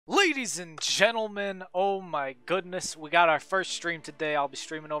Ladies and gentlemen, oh my goodness, we got our first stream today. I'll be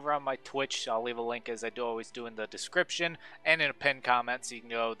streaming over on my Twitch. I'll leave a link as I do always do in the description and in a pinned comment, so you can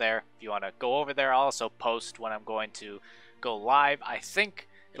go there if you want to go over there. I'll also post when I'm going to go live. I think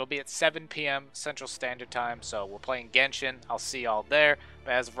it'll be at 7 p.m. Central Standard Time, so we're playing Genshin. I'll see y'all there.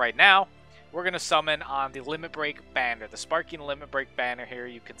 But as of right now, we're going to summon on the Limit Break banner, the Sparking Limit Break banner here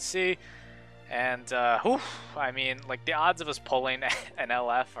you can see. And, I mean, like, the odds of us pulling an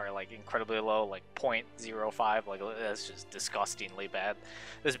LF are, like, incredibly low, like, 0.05, like, that's just disgustingly bad.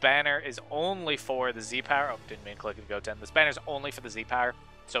 This banner is only for the Z-Power. Oh, didn't mean to click and go 10. This banner is only for the Z-Power.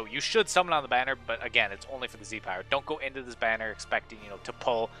 So you should summon on the banner, but, again, it's only for the Z-Power. Don't go into this banner expecting, you know, to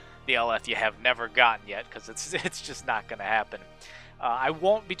pull the LF you have never gotten yet, because it's just not going to happen. I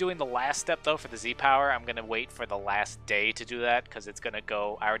won't be doing the last step, though, for the Z-Power. I'm going to wait for the last day to do that, because it's going to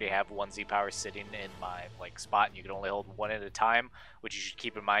go... I already have one Z-Power sitting in my, like, spot, and you can only hold one at a time, which you should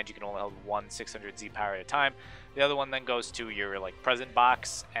keep in mind. You can only hold one 600 Z-Power at a time. The other one then goes to your, like, present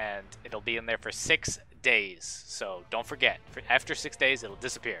box, and it'll be in there for 6 days. So don't forget. After 6 days, it'll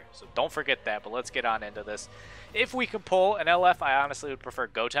disappear. So don't forget that, but let's get on into this. If we can pull an LF, I honestly would prefer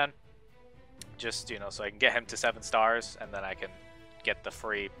Goten. Just, you know, so I can get him to 7 stars, and then I can get the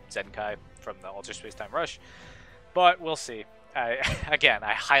free Zenkai from the Ultra Space Time Rush, but we'll see. Again,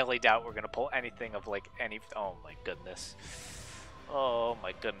 I highly doubt we're gonna pull anything of like any. Oh my goodness! Oh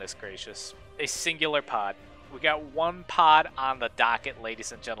my goodness gracious! A singular pod. We got one pod on the docket,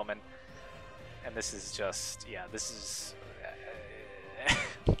 ladies and gentlemen, and this is just this is.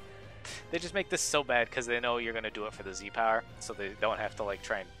 They just make this so bad because they know you're gonna do it for the Z-Power, so they don't have to like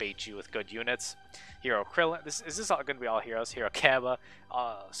try and bait you with good units. Hero Krillin. Is this all gonna be all heroes? Hero Kaba.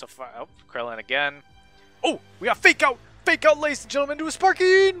 So far, Krillin again. Oh, we got fake out, ladies and gentlemen, to a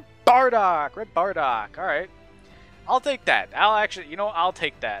Sparking Bardock, red Bardock. All right, I'll take that. I'll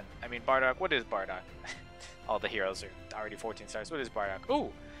take that. I mean, Bardock. What is Bardock? All the heroes are already 14 stars. What is Bardock?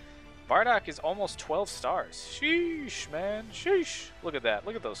 Ooh, Bardock is almost 12 stars. Sheesh, man. Sheesh. Look at that.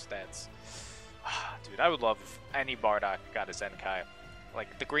 Look at those stats. Dude, I would love if any Bardock got a Zenkai.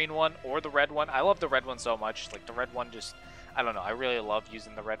 Like the green one or the red one. I love the red one so much. Like the red one just, I don't know. I really love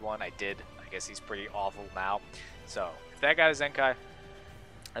using the red one. I did. I guess he's pretty awful now. So if that got a Zenkai,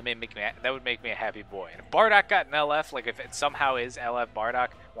 that would make me a happy boy. And if Bardock got an LF, like if it somehow is LF Bardock,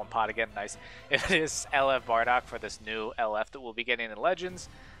 one pot again, nice. If it is LF Bardock for this new LF that we'll be getting in Legends,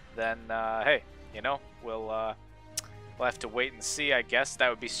 then hey, you know, we'll have to wait and see, I guess. That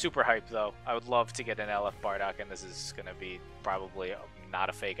would be super hype, though. I would love to get an LF Bardock, and this is going to be probably not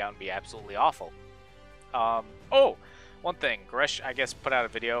a fake out and be absolutely awful. Oh, one thing. Gresh, I guess, put out a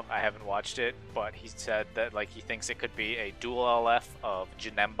video. I haven't watched it, but he said that like he thinks it could be a dual LF of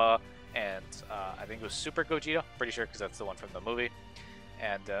Janemba and I think it was Super Gogeta. Pretty sure because that's the one from the movie.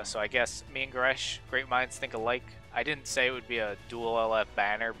 And so I guess me and Gresh, great minds think alike. I didn't say it would be a dual LF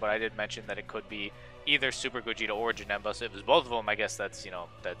banner, but I did mention that it could be either Super Gogeta or Janemba. So if it was both of them, I guess that's, you know,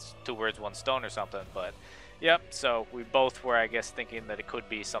 that's 2 birds, 1 stone or something. But yep, so we both were, I guess, thinking that it could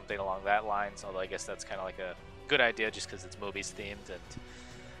be something along that lines. Although I guess that's kind of like a good idea just because it's movies themed, and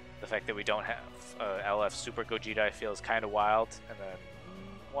the fact that we don't have LF Super Gogeta I feel is kind of wild. And then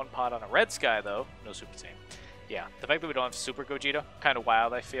one pot on a red sky though, no Super Saiyan. Yeah, the fact that we don't have Super Gogeta, kind of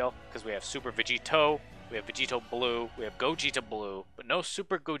wild I feel, because we have Super Vegito, we have Vegito Blue, we have Gogeta Blue, but no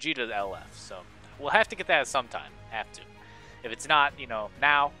Super Gogeta LF. So we'll have to get that at some time. Have to. If it's not, you know,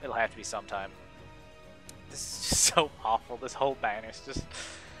 now, it'll have to be sometime. This is just so awful. This whole banner is just...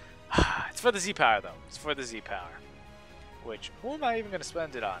 It's for the Z-Power, though. It's for the Z-Power. Which, who am I even going to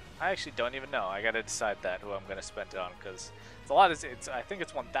spend it on? I actually don't even know. I got to decide that, who I'm going to spend it on, because it's a lot. I think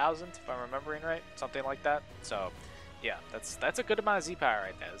it's 1,000, if I'm remembering right. Something like that. So, yeah, that's a good amount of Z-Power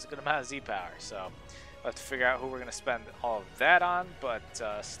right there. That's a good amount of Z-Power. So, we'll have to figure out who we're going to spend all of that on. But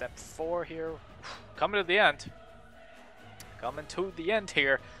step 4 here, coming to the end. Coming to the end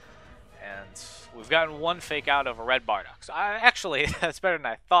here. And we've gotten one fake out of a red Bardock. So actually, that's better than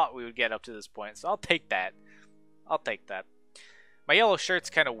I thought we would get up to this point. So I'll take that. I'll take that. My yellow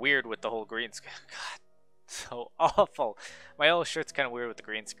shirt's kind of weird with the whole green screen. God, so awful. My yellow shirt's kind of weird with the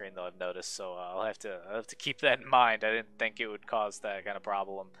green screen, though, I've noticed. So I'll have to keep that in mind. I didn't think it would cause that kind of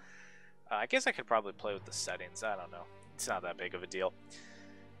problem. I guess I could probably play with the settings. I don't know. It's not that big of a deal.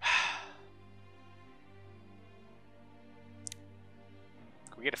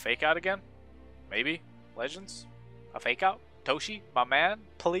 We get a fake out again? Maybe? Legends? A fake out? Toshi? My man?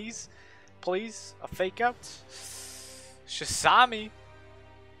 Please? Please? A fake out? Shisami?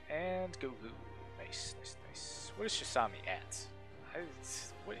 And Goku. Nice, nice, nice. What is Shisami at?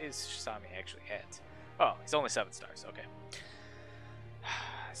 What is Shisami actually at? Oh, he's only 7 stars. Okay.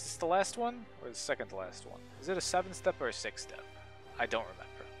 Is this the last one? Or the second to last one? Is it a 7-step or a 6-step? I don't remember.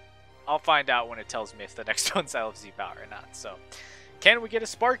 I'll find out when it tells me if the next one's LFZ power or not. So, can we get a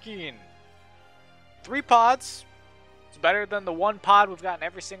Sparking? 3 pods. It's better than the 1 pod we've gotten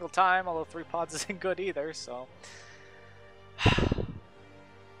every single time, although 3 pods isn't good either, so.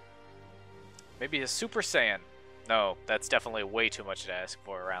 Maybe a Super Saiyan. No, that's definitely way too much to ask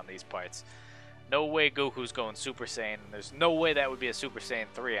for around these parts. No way Goku's going Super Saiyan. There's no way that would be a Super Saiyan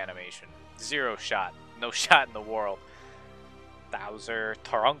 3 animation. 0 shot. No shot in the world. Bowser,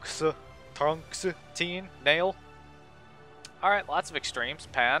 Trunks, Teen, Nail. Alright, lots of extremes.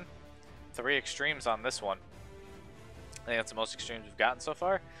 Pan. 3 extremes on this one. I think that's the most extremes we've gotten so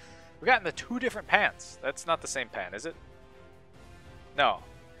far. We've gotten the 2 different pans. That's not the same pan, is it? No.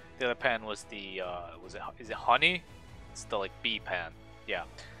 The other pan was the, is it Honey? It's the, like, B pan. Yeah.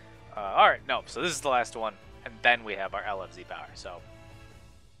 Alright, no. So this is the last one. And then we have our LFZ power, so.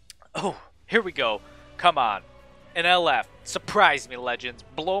 Oh, here we go. Come on. An LF. Surprise me, legends.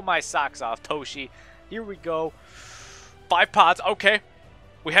 Blow my socks off, Toshi. Here we go. 5 pods. Okay.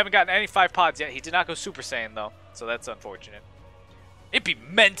 We haven't gotten any 5 pods yet. He did not go Super Saiyan, though. So that's unfortunate. It'd be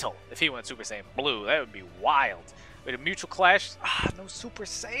mental if he went Super Saiyan Blue. That would be wild. Wait, a mutual clash? Ah, no Super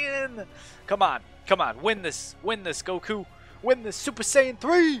Saiyan. Come on. Come on. Win this. Win this, Goku. Win this Super Saiyan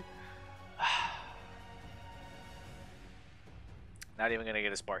 3. Not even going to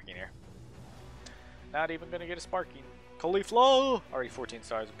get a Sparking here. Not even going to get a Sparking. Caulifla! Already 14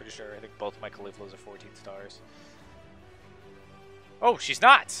 stars, I'm pretty sure. I think both my Cauliflas are 14 stars. Oh, she's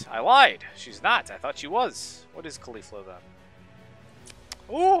not! I lied. She's not. I thought she was. What is Caulifla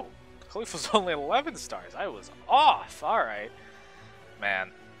then? Ooh! Caulifla's only 11 stars. I was off. Alright.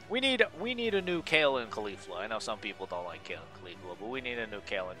 Man. We need a new Kale and Caulifla. I know some people don't like Kale and Caulifla, but we need a new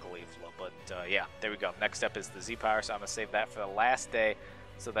Kale and Caulifla. But yeah, there we go. Next step is the Z power, so I'm going to save that for the last day.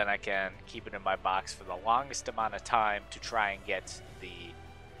 So then I can keep it in my box for the longest amount of time to try and get the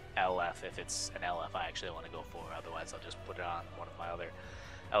LF, if it's an LF I actually want to go for. Otherwise, I'll just put it on one of my other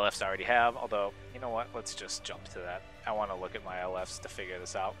LFs I already have. Although, you know what? Let's just jump to that. I want to look at my LFs to figure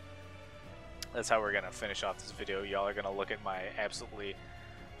this out. That's how we're going to finish off this video. Y'all are going to look at my absolutely...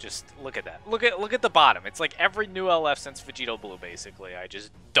 Just look at that. Look at the bottom. It's like every new LF since Vegito Blue, basically. I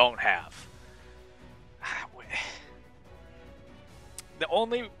just don't have. The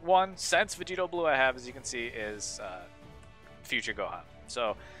only one since Vegito Blue I have, as you can see, is Future Gohan.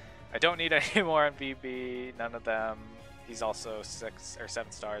 So I don't need any more on VB. None of them. He's also 6 or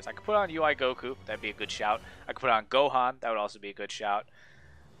 7 stars. I could put on UI Goku. That'd be a good shout. I could put on Gohan. That would also be a good shout.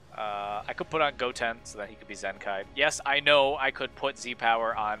 I could put on Goten so that he could be Zenkai. Yes, I know I could put Z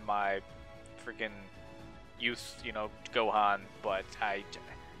Power on my freaking youth, you know, Gohan, but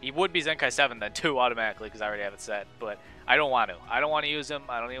he would be Zenkai 7 then too automatically because I already have it set. But I don't want to. I don't want to use him.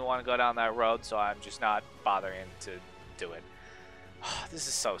 I don't even want to go down that road, so I'm just not bothering to do it. This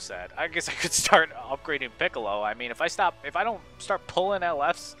is so sad. I guess I could start upgrading Piccolo. I mean, if I don't start pulling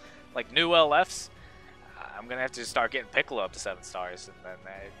LFs, like new LFs, I'm going to have to start getting Piccolo up to 7 stars, and then,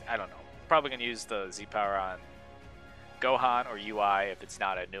 I don't know. Probably going to use the Z-Power on Gohan or UI if it's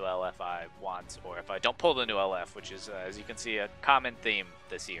not a new LF I want, or if I don't pull the new LF, which is, as you can see, a common theme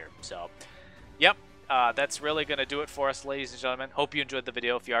this year. So, yep, that's really going to do it for us, ladies and gentlemen. Hope you enjoyed the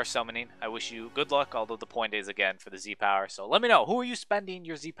video. If you are summoning, I wish you good luck, although the point is, again, for the Z-Power. So let me know, who are you spending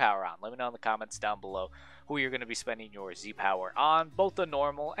your Z-Power on? Let me know in the comments down below who you're going to be spending your Z-Power on, both the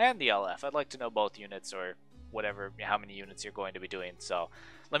normal and the LF. I'd like to know both units, or whatever, how many units you're going to be doing. So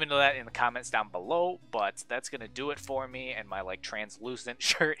let me know that in the comments down below. But that's gonna do it for me and my like translucent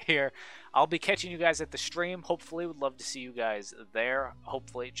shirt here. I'll be catching you guys at the stream. Hopefully, would love to see you guys there.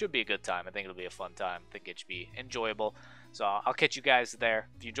 Hopefully, it should be a good time. I think it'll be a fun time. I think it should be enjoyable. So I'll catch you guys there.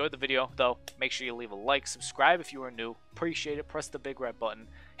 If you enjoyed the video, though, make sure you leave a like, subscribe if you are new. Appreciate it. Press the big red button.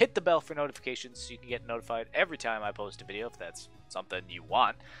 Hit the bell for notifications so you can get notified every time I post a video, if that's something you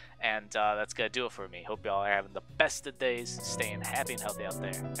want. And that's going to do it for me. Hope y'all are having the best of days, staying happy and healthy out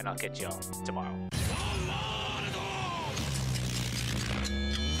there. And I'll catch y'all tomorrow.